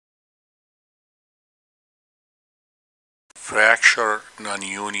Fracture,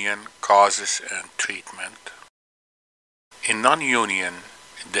 nonunion, causes and treatment. In nonunion,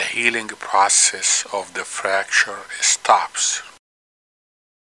 the healing process of the fracture stops.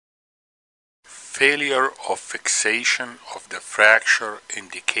 Failure of fixation of the fracture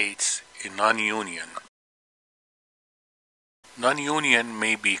indicates a nonunion. Nonunion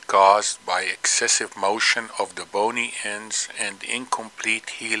may be caused by excessive motion of the bony ends and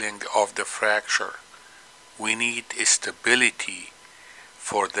incomplete healing of the fracture. We need stability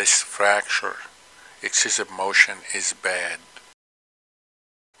for this fracture. Excessive motion is bad.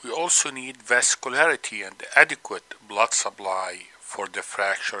 We also need vascularity and adequate blood supply for the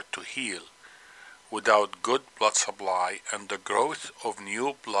fracture to heal. Without good blood supply and the growth of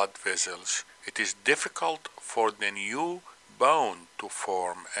new blood vessels, it is difficult for the new bone to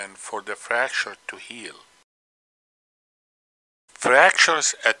form and for the fracture to heal.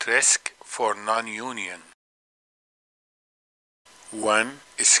 Fractures at risk for nonunion. 1.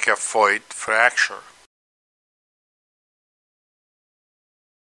 Scaphoid fracture.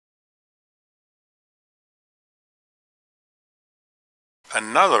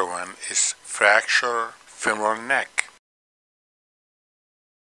 Another one is fracture femoral neck.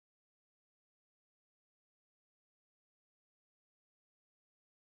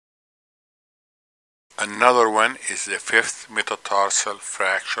 Another one is the 5th metatarsal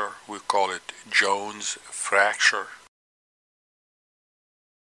fracture. We call it Jones fracture.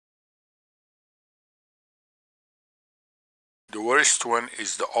 The worst one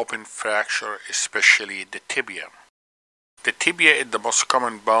is the open fracture, especially the tibia. The tibia is the most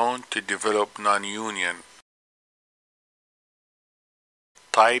common bone to develop nonunion.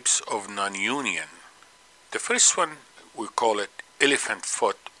 Types of nonunion. The first one, we call it elephant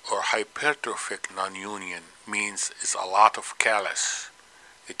foot or hypertrophic nonunion, means it's a lot of callus.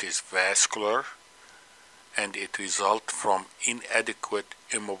 It is vascular and it results from inadequate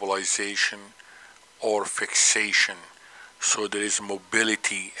immobilization or fixation. So there is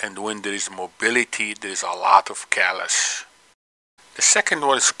mobility, and when there is mobility, there is a lot of callus. The second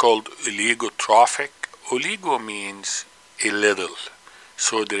one is called oligotrophic. Oligo means a little.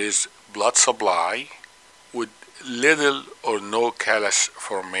 So there is blood supply with little or no callus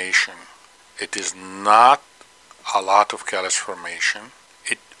formation. It is not a lot of callus formation.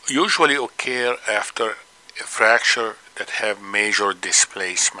 It usually occurs after a fracture that have major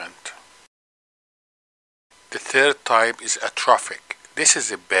displacement. The third type is atrophic. This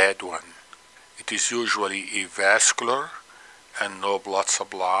is a bad one. It is usually avascular and no blood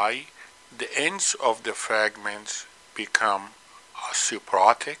supply. The ends of the fragments become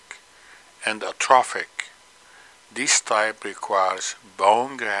osteoporotic and atrophic. This type requires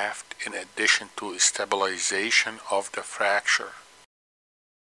bone graft in addition to stabilization of the fracture.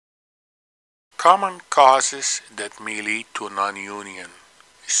 Common causes that may lead to nonunion: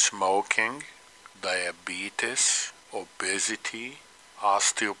 smoking, diabetes, obesity,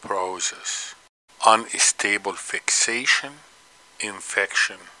 osteoporosis, unstable fixation,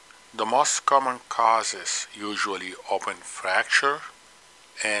 infection. The most common causes usually open fracture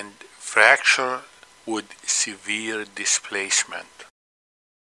and fracture with severe displacement.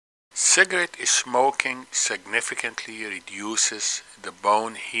 Cigarette smoking significantly reduces the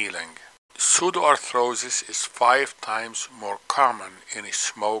bone healing. Pseudoarthrosis is 5 times more common in a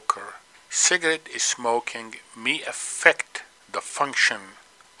smoker. Cigarette smoking may affect the function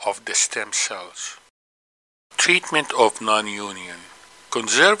of the stem cells. Treatment of nonunion.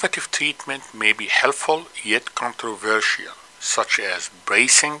 Conservative treatment may be helpful yet controversial, such as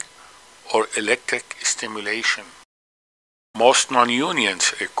bracing or electric stimulation. Most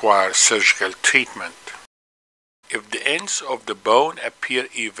nonunions require surgical treatment. If the ends of the bone appear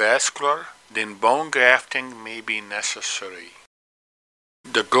avascular, then bone grafting may be necessary.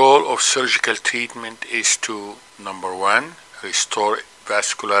 The goal of surgical treatment is to, number 1, restore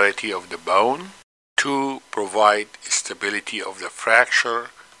vascularity of the bone, 2, provide stability of the fracture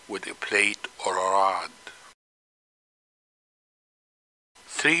with a plate or a rod,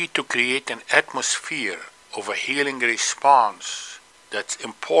 3, to create an atmosphere of a healing response that's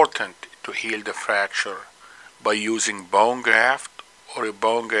important to heal the fracture by using bone graft or a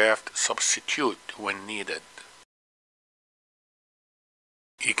bone graft substitute when needed.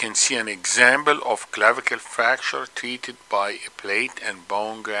 You can see an example of clavicle fracture treated by a plate and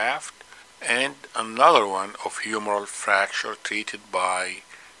bone graft, and another one of humeral fracture treated by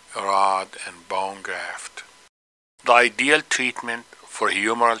a rod and bone graft. The ideal treatment for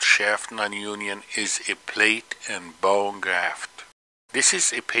humeral shaft nonunion is a plate and bone graft. This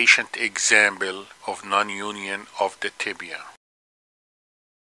is a patient example of nonunion of the tibia.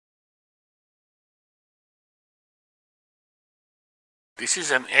 This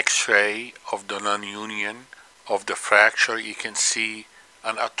is an X-ray of the non-union of the fracture. You can see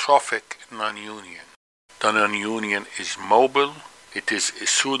an atrophic non-union. The non-union is mobile, it is a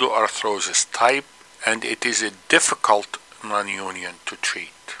pseudoarthrosis type, and it is a difficult non-union to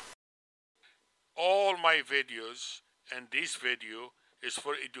treat. All my videos and this video is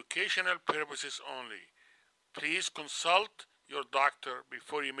for educational purposes only. Please consult your doctor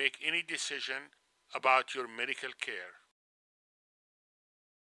before you make any decision about your medical care.